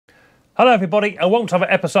Hello everybody and welcome to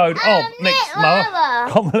another episode of Micks Mowers.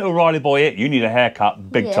 Got my little Riley boy here. You need a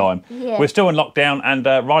haircut, big time. Yeah. We're still in lockdown and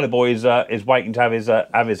Riley boy is waiting to have his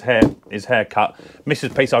hair cut.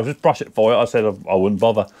 Mrs. Peace, I just brushed it for you. I said I wouldn't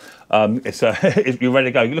bother. You're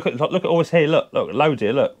ready to go. Look at all his hair. Look, loads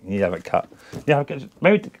here. Look, you have it cut. Yeah,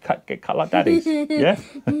 maybe get cut like Daddy's. Yeah,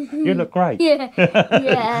 you look great.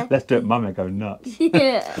 Yeah. Let's do it, Mum, and go nuts.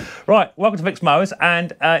 Yeah. Right, welcome to Micks Mowers,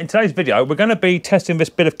 and in today's video we're going to be testing this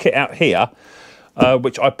bit of kit out here,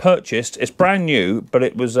 which I purchased. It's brand new, but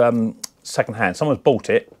it was second hand. Someone's bought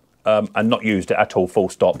it and not used it at all, full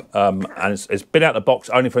stop. And it's been out of the box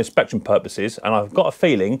only for inspection purposes, and I've got a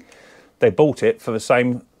feeling they bought it for the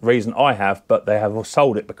same reason I have, but they have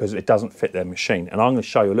sold it because it doesn't fit their machine. And I'm going to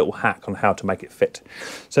show you a little hack on how to make it fit.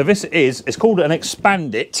 So this it's called an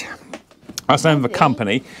Expand It. That's the name of the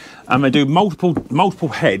company. And they do multiple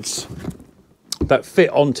heads that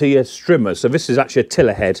fit onto your strimmers. So this is actually a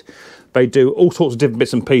tiller head. They do all sorts of different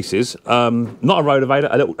bits and pieces. Not a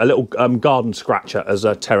rotavator, a little garden scratcher, as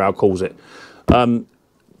Terrell calls it.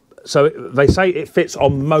 So they say it fits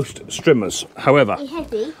on most strimmers. However, is it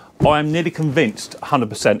heavy? I am nearly convinced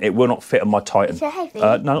 100% it will not fit on my Titan. Is it heavy?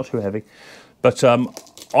 No, not too heavy. But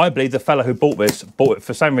I believe the fella who bought this bought it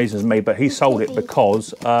for the same reason as me, but he sold it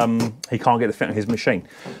because he can't get it fit on his machine.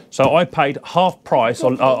 So I paid half price,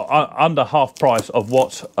 on under half price of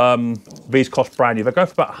what these cost brand new. They go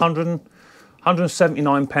for about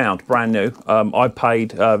 £179 brand new. I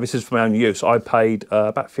paid, this is for my own use, I paid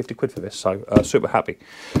about 50 quid for this, so super happy.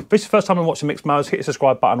 If this is the first time I'm watching Micks Mowers, hit the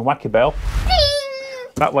subscribe button and whack your bell.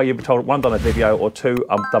 That way you'll be told, one, done a video, or two,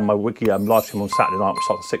 I've done my wiki live stream on Saturday night, which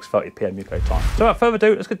starts at 6:30 PM UK time. So without further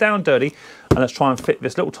ado, let's get down and dirty, and let's try and fit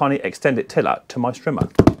this little tiny extended tiller to my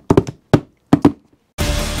strimmer.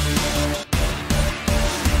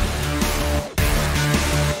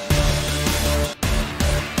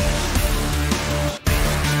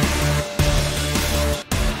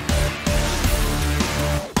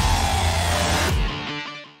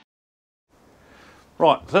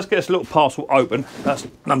 Right, so let's get this little parcel open. That's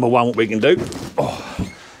number one, what we can do. Oh,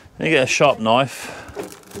 let me get a sharp knife.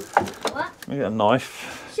 What? Let me get a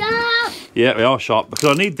knife. Sharp! Yeah, they are sharp, because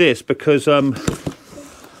I need this because I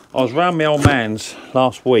was round my old man's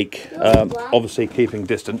last week, obviously keeping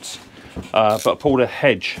distance, but I pulled a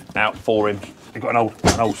hedge out for him. He got an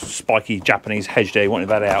old spiky Japanese hedge there, he wanted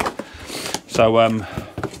that out. So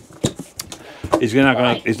he's now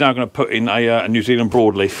going to put in a New Zealand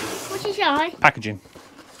broadleaf. What's your size? Packaging.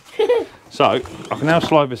 So I can now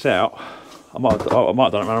slide this out. I might have done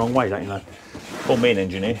it the wrong way, don't you know? Call me an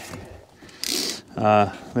engineer.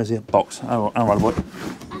 Where's the box? Oh, right, boy.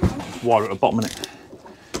 Wire at the bottom, innit?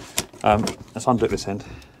 Let's undo this end.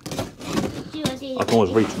 I can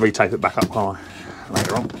always retape it back up, can't I?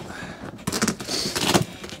 Later on.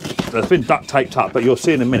 So it's been duct taped up, but you'll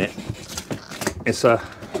see in a minute. It's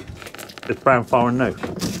brown, far and new.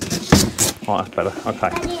 Right, that's better. Okay.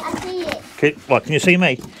 Daddy, I see it. Can you see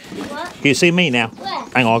me? What? Can you see me now? Where?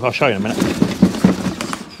 Hang on, I'll show you in a minute.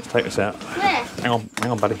 Let's take this out. Where? Hang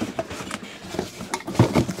on, buddy.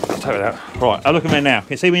 I'll take it out. Right, look at me now. Can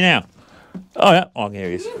you see me now? Oh yeah, oh, here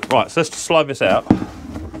he is. Right, so let's slide this out.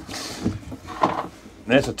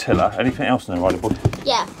 There's a tiller. Anything else in there, Riley boy?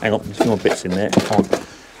 Yeah. Hang on, there's a few more bits in there. Come on.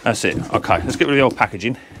 That's it. Okay, let's get rid of the old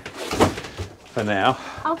packaging for now.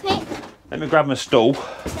 Okay. Let me grab my stool.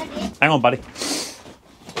 Daddy. Hang on, buddy.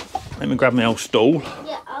 Let me grab my old stool.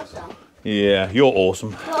 Yeah, also. Yeah, you're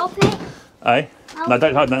awesome. I'll pick. Eh? No,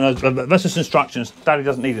 that's just instructions. Daddy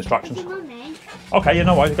doesn't need instructions. Mummy. Okay, yeah,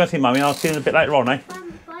 no worries. Go see Mummy and I'll see you in a bit later on, eh?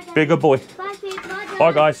 Bye, Be a good boy. Bye,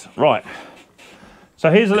 Bye, guys. Right. So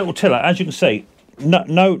here's a little tiller. As you can see,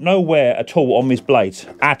 no wear at all on these blades.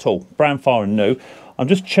 At all. Brand fire and new. I'm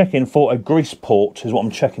just checking for a grease port is what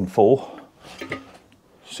I'm checking for.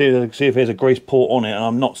 See if there's a grease port on it, and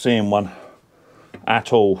I'm not seeing one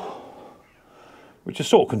at all. Which is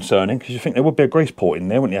sort of concerning, because you think there would be a grease port in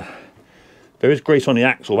there, wouldn't you? There is grease on the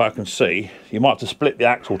axle that I can see. You might have to split the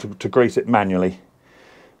axle to grease it manually.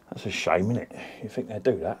 That's a shame, isn't it? You think they'd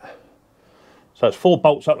do that? So it's 4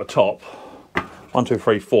 bolts up the top. 1, 2,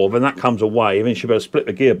 3, 4. Then that comes away. And then you should be able to split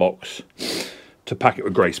the gearbox to pack it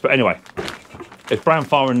with grease. But anyway, it's brand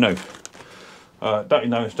fire and new. Don't you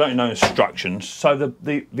know instructions. So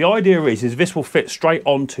the idea is this will fit straight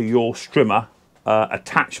onto your strimmer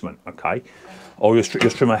attachment, okay, or your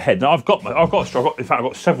strimmer head. Now in fact I've got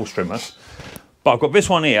several trimmers, but I've got this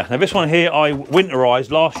one here. Now this one here I winterized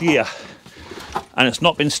last year, and it's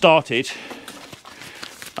not been started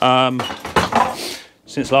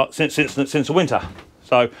since the winter.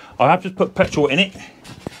 So I have to put petrol in it.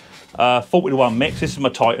 40 to 1 mix. This is my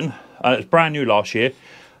Titan. It's brand new last year.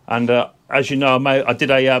 And as you know, I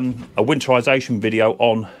did a winterization video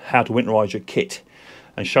on how to winterize your kit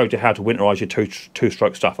and showed you how to winterize your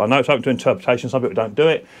two-stroke stuff. I know it's open to interpretation. Some people don't do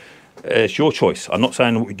it. It's your choice. I'm not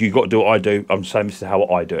saying you've got to do what I do. I'm saying this is how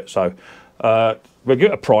I do it. So we'll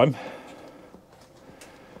give it a prime.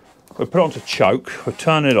 We'll put it onto choke. We'll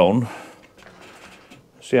turn it on.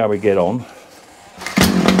 See how we get on.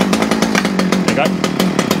 There you go.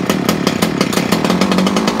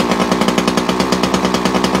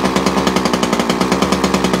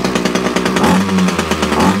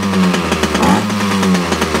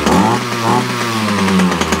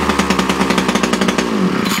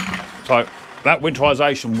 So that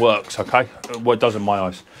winterization works, okay? Well, it does in my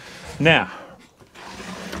eyes. Now,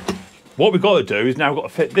 what we've got to do is now we've got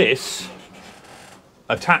to fit this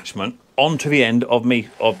attachment onto the end of my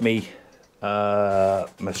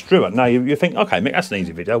Strimmer. Now you think, okay, Mick, that's an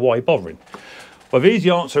easy video. Why are you bothering? Well, the easy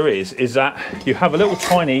answer is that you have a little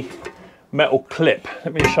tiny metal clip.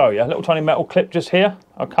 Let me show you. A little tiny metal clip just here,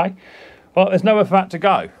 okay? Well, there's nowhere for that to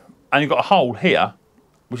go, and you've got a hole here,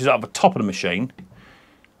 which is at the top of the machine.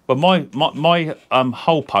 But my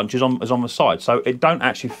hole punch is on the side, so it don't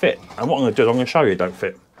actually fit. And what I'm going to do is I'm going to show you it don't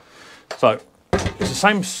fit. So it's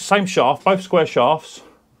the same shaft, both square shafts.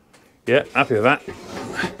 Yeah, happy with that.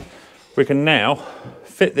 We can now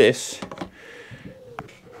fit this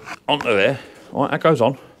onto there. All right, that goes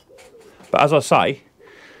on. But as I say,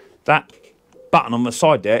 that button on the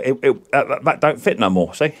side there, that don't fit no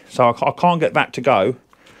more. See, so I can't get that to go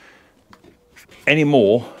any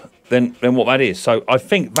more than what that is. So I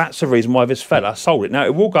think that's the reason why this fella sold it. Now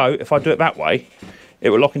it will go, if I do it that way,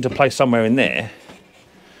 it will lock into place somewhere in there.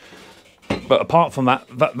 But apart from that,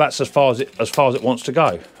 that's as far as it wants to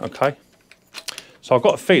go. Okay. So I've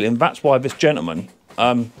got a feeling that's why this gentleman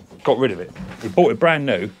got rid of it. He bought it brand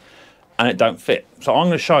new, and it don't fit. So I'm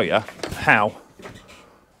going to show you how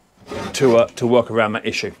to work around that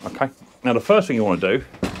issue. Okay. Now the first thing you want to do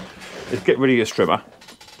is get rid of your Strimmer.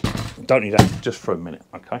 Don't need that just for a minute.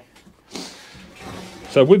 Okay.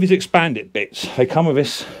 So with these expanded bits, they come with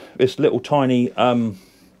this little tiny ball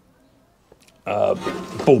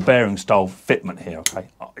bearing style fitment here. Okay,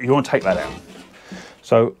 you want to take that out.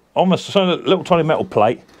 So almost a little tiny metal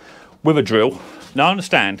plate with a drill. Now I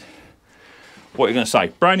understand what you're going to say.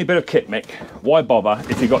 Brand new bit of kit, Mick. Why bother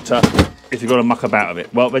if you've got to muck about with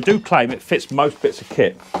it? Well, they do claim it fits most bits of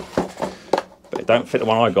kit, but it don't fit the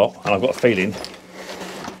one I got, and I've got a feeling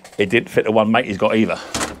it didn't fit the one Matey's got either.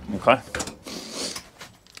 Okay.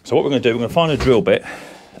 So what we're going to do, we're going to find a drill bit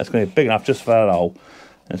that's going to be big enough just for that hole,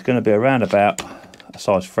 and it's going to be around about a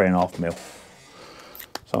size 3.5mm,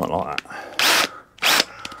 something like that.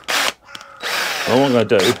 And all I'm going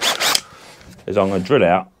to do is I'm going to drill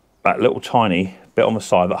out that little tiny bit on the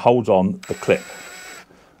side that holds on the clip.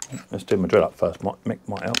 Let's do my drill up first. Mick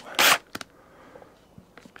might help.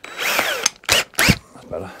 That's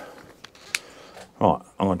better. Right,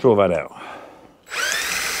 I'm going to draw that out.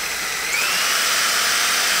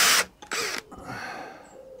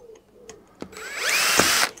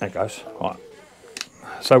 There it goes. Right.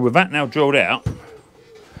 So with that now drilled out,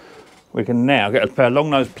 we can now get a pair of long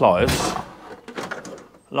nose pliers,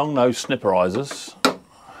 long nose snipperizers,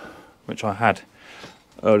 which I had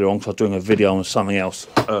earlier on because I was doing a video on something else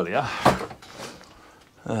earlier.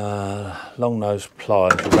 Long nose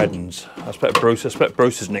pliers, red ones. I expect Bruce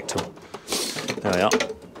has nicked them. There they are.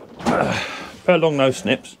 Pair of long nose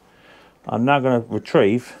snips. I'm now going to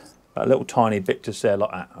retrieve that little tiny bit just there like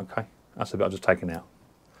that. Okay, that's the bit I've just taken out.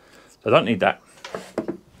 So I don't need that.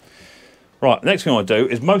 Right, next thing I do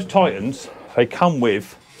is most Titans, they come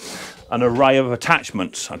with an array of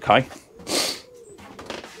attachments, okay?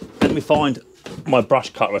 Let me find my brush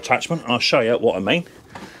cutter attachment and I'll show you what I mean.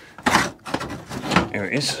 Here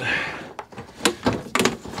it is.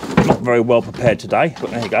 Not very well prepared today, but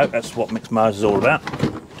there you go. That's what Micks Mowers is all about.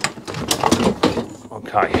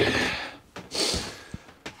 Okay.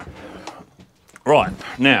 Right,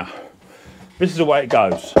 now, this is the way it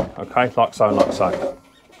goes, okay? Like so and like so.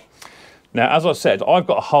 Now, as I said, I've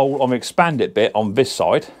got a hole on the expanded bit on this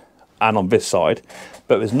side and on this side,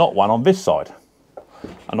 but there's not one on this side.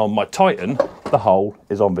 And on my Titan, the hole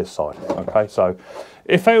is on this side, okay? So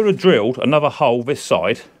if they would have drilled another hole this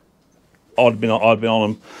side, I'd have been on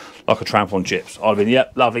them like a tramp on chips. I'd have been,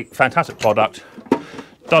 yep, lovely, fantastic product,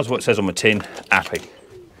 does what it says on the tin, happy.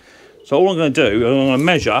 So all I'm going to do is I'm going to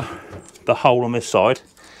measure the hole on this side,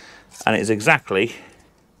 and it is exactly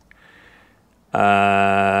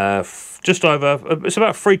just over, it's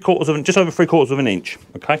about just over 3/4 of an inch,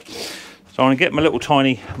 okay? So I'm going to get my little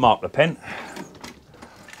tiny marker pen.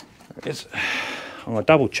 There it is. I'm going to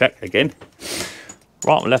double check again.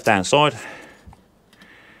 Right on the left hand side.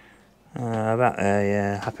 About there,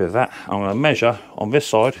 yeah, happy with that. I'm going to measure on this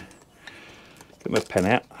side, get my pen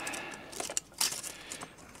out,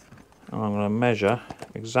 and I'm going to measure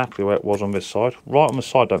exactly where it was on this side. Right on the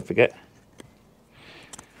side, don't forget.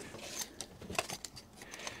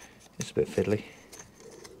 It's a bit fiddly.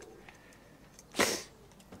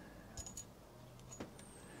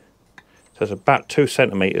 So it's about 2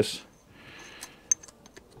 centimetres.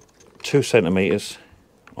 2 centimetres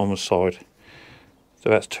on the side. So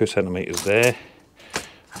that's 2 centimetres there.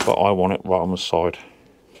 But I want it right on the side.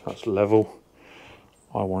 So that's level.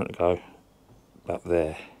 I want it to go about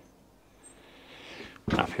there.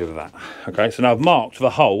 Happy with that. Okay, so now I've marked the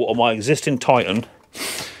hole on my existing Titan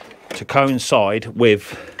to coincide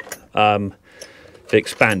with the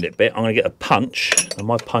expand it bit. I'm going to get a punch, and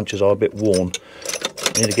my punches are a bit worn.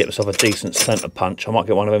 I need to get myself a decent centre punch. I might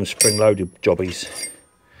get one of them spring-loaded jobbies.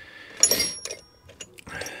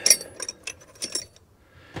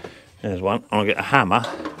 There's one. I'm going to get a hammer.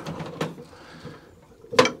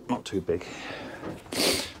 Not too big.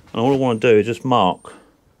 And all I want to do is just mark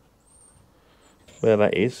where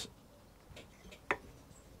that is.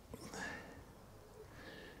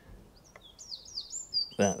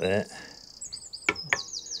 That there.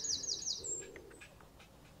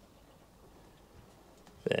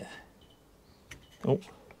 There. Oh,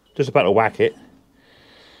 just about to whack it,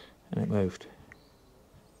 and it moved.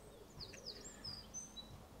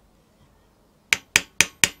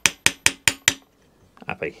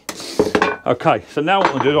 Happy. Okay, so now what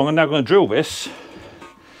I'm going to do, I'm now going to drill this,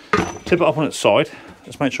 tip it up on its side.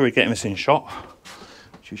 Let's make sure we're getting this in shot,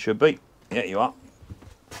 which you should be. Yeah, you are.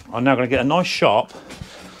 I'm now going to get a nice sharp,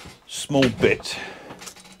 small bit.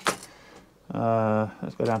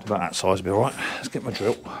 Let's go down to about that size, it'll be all right. Let's get my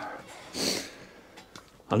drill.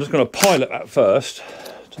 I'm just going to pilot that first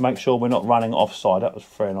to make sure we're not running offside. That was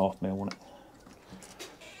 3.5 mil, wasn't it?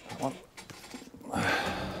 That one.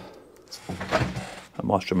 And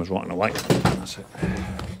my strimmer's right in the way. That's it.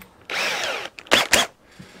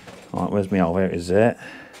 All right, where's my hole? There it is there.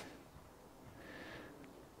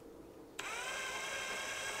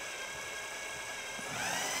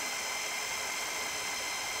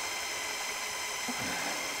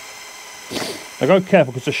 Now go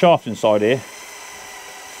careful because the shaft inside here.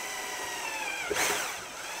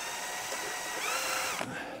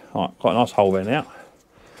 All right, quite a nice hole there now.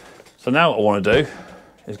 So now what I want to do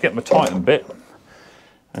is get my Titan bit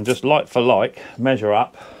and just like for like measure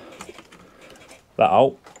up that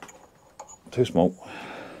hole. Too small.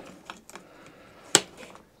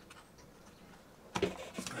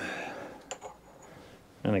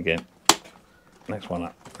 And again, next one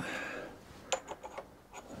up.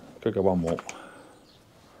 Could go one more.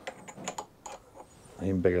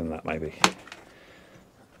 Even bigger than that maybe.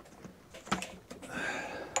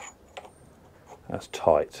 That's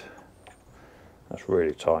tight. That's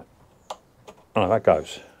really tight. Oh, that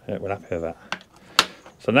goes. Yeah, we're happy with that.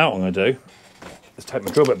 So now what I'm going to do is take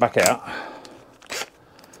my drill bit back out.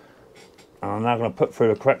 And I'm now going to put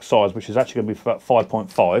through the correct size, which is actually going to be about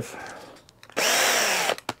 5.5.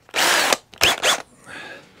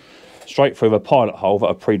 Straight through the pilot hole that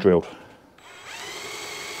I've pre-drilled.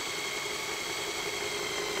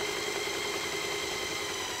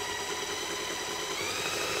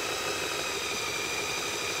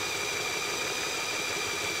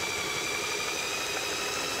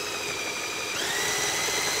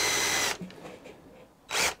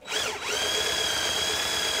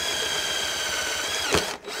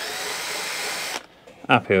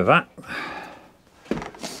 Happy with that.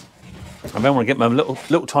 And then I want to get my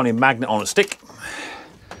little tiny magnet on a stick,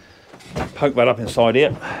 poke that up inside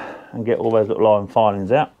here and get all those little iron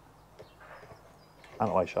filings out. Out of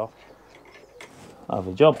the way, shaft.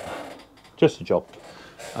 Lovely job. Just a job.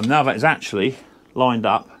 And now that is actually lined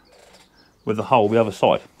up with the hole the other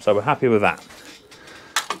side. So we're happy with that.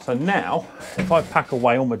 So now, if I pack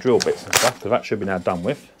away all my drill bits and stuff, because that should be now done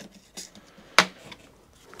with.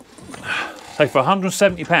 So for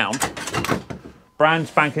 £170, brand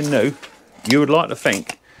spanking new, you would like to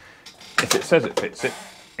think, if it says it fits it,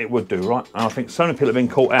 it would do, right? And I think so many people have been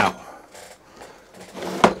caught out.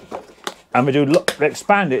 And they do, look, they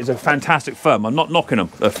Expand It is a fantastic firm. I'm not knocking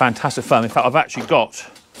them, they're a fantastic firm. In fact, I've actually got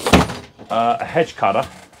a hedge cutter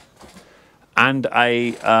and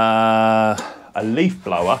a leaf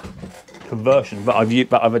blower conversion that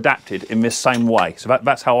I've adapted in this same way. So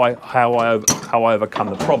that's how I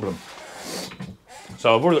overcome the problem.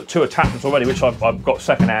 So I've already got 2 attachments already, which I've got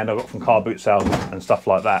second-hand, I've got from car boot sales and stuff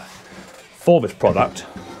like that for this product.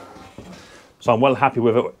 So I'm well happy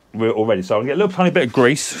with it already. So I'll get a little tiny bit of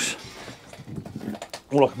grease.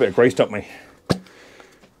 All like a bit of grease, don't we?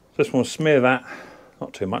 Just want to smear that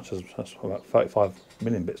Not too much, that's about 35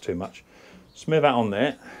 million bits too much. Smear that on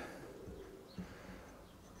there,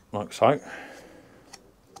 like so.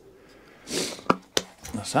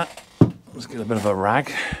 That's that. Let's get a bit of a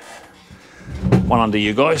rag. One under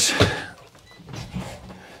you guys.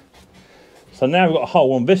 So now we've got a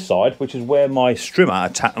hole on this side, which is where my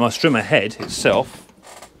strimmer head itself.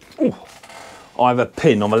 Ooh, I have a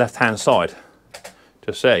pin on the left-hand side,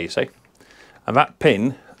 just there, you see. And that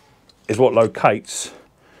pin is what locates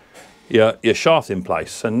your shaft in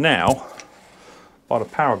place. So now, by the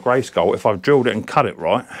power of Grayskull, if I've drilled it and cut it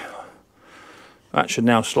right, that should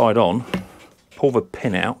now slide on. Pull the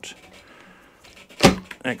pin out.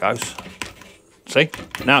 There it goes. See?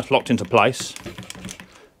 Now it's locked into place.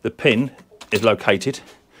 The pin is located.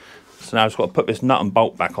 So now I've just got to put this nut and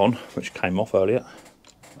bolt back on, which came off earlier.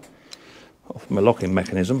 Off my locking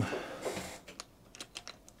mechanism.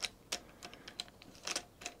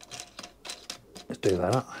 Let's do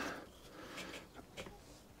that.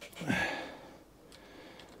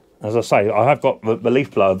 As I say, I have got the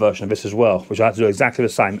leaf blower version of this as well, which I have to do exactly the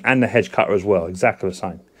same, and the hedge cutter as well, exactly the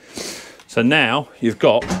same. So now you've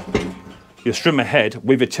got your strimmer head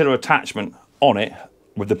with your tiller attachment on it,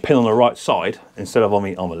 with the pin on the right side instead of on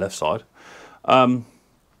the left side.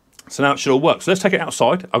 So now it should all work. So let's take it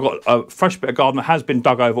outside. I've got a fresh bit of garden that has been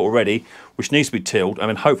dug over already, which needs to be tilled. I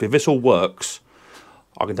mean, hopefully if this all works,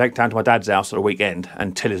 I can take it down to my dad's house at the weekend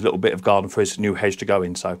and till his little bit of garden for his new hedge to go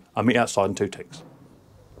in. So I'll meet you outside in 2 ticks.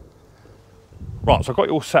 Right, so I've got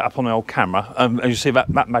you all set up on the old camera. As you see that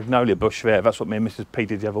magnolia bush there, that's what me and Mrs. P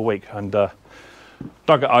did the other week, and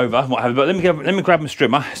dug it over and what have you. But let me grab my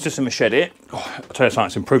strimmer. It's just in the shed here. Oh, I'll tell you something,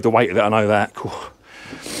 it's improved the weight of it, I know that. Cool.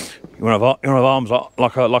 You want to have arms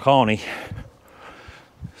like Arnie.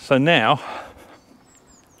 So now,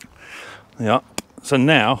 yeah. So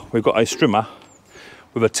now we've got a strimmer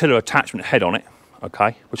with a tiller attachment head on it,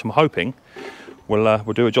 okay, which I'm hoping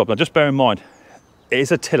will do a job. Now just bear in mind, it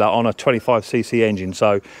is a tiller on a 25cc engine,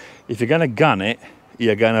 so if you're going to gun it,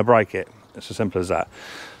 you're going to break it. It's as simple as that.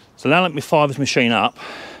 So now let me fire this machine up,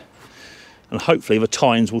 and hopefully the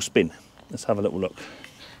tines will spin. Let's have a little look.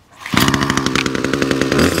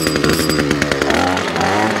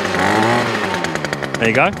 There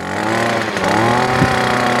you go.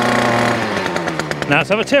 Now let's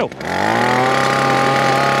have a till.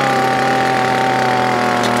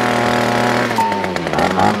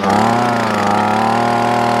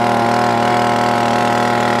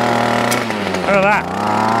 Look at that.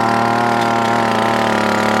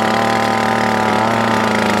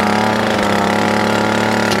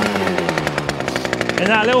 Isn't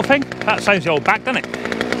that a little thing? That saves the old back, doesn't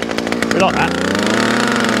it? We like that.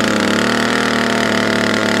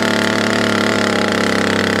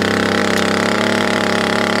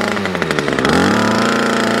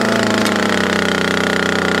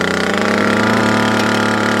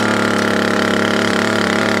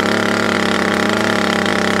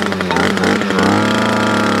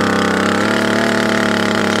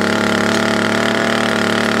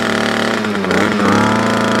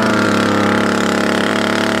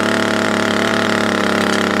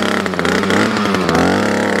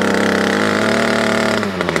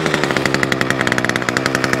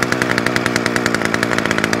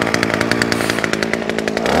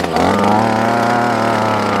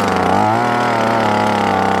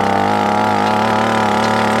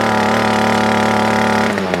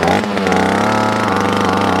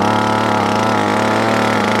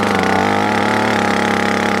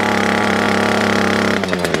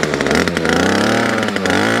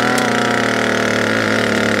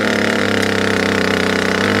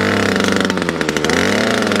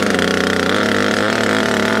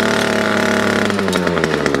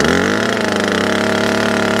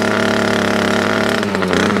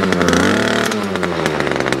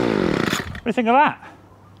 What do you think of that?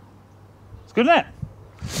 It's good, isn't it?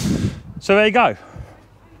 So there you go.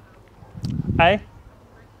 Hey?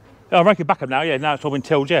 Oh, I'll break it back up now, yeah, now it's all been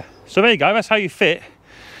tilled, yeah. So there you go, that's how you fit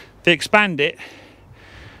the expand it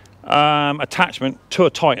attachment to a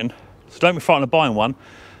Titan. So don't be frightened of buying one.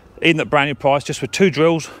 Even at brand new price, just with 2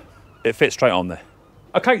 drills, it fits straight on there.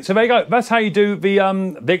 Okay, so there you go. That's how you do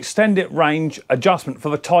the extended range adjustment for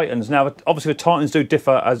the Titans. Now, obviously the Titans do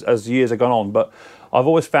differ as years have gone on, but I've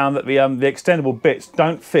always found that the extendable bits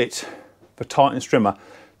don't fit the Titan strimmer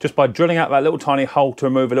just by drilling out that little tiny hole to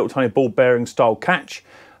remove a little tiny ball bearing style catch,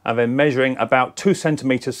 and then measuring about 2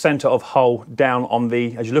 centimeters center of hole down on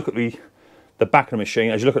the, as you look at the back of the machine,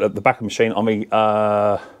 as you look at the back of the machine on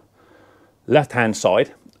the left-hand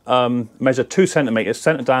side, measure 2 centimeters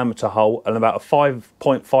center diameter hole and about a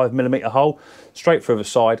 5.5 millimeter hole straight through the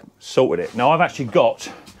side, sorted it. Now I've actually got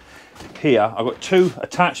here, I've got 2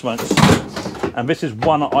 attachments, and this is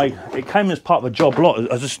one it came as part of a job lot.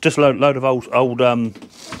 It's just a load of old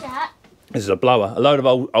What's that? this is a blower, a load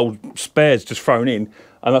of old spares just thrown in,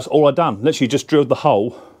 and that's all I've done. Literally just drilled the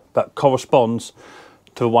hole that corresponds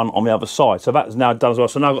to the one on the other side. So that's now done as well.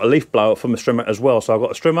 So now I've got a leaf blower from the Strimmer as well. So I've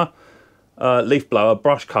got a Strimmer, leaf blower,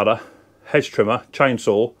 brush cutter, hedge trimmer,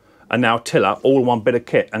 chainsaw, and now tiller, all in one bit of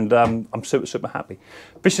kit, and I'm super happy.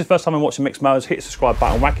 If this is the first time I'm watching Micks Mowers, hit the subscribe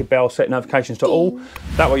button, whack your bell, set notifications to all.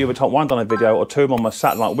 That way you'll be told when I've done a video or 2 on my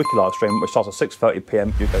Saturday night wiki live stream, which starts at 6:30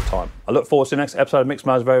 PM UK time. I look forward to the next episode of Micks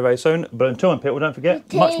Mowers very soon, but until then, people, don't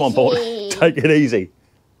forget, much more important, take it easy.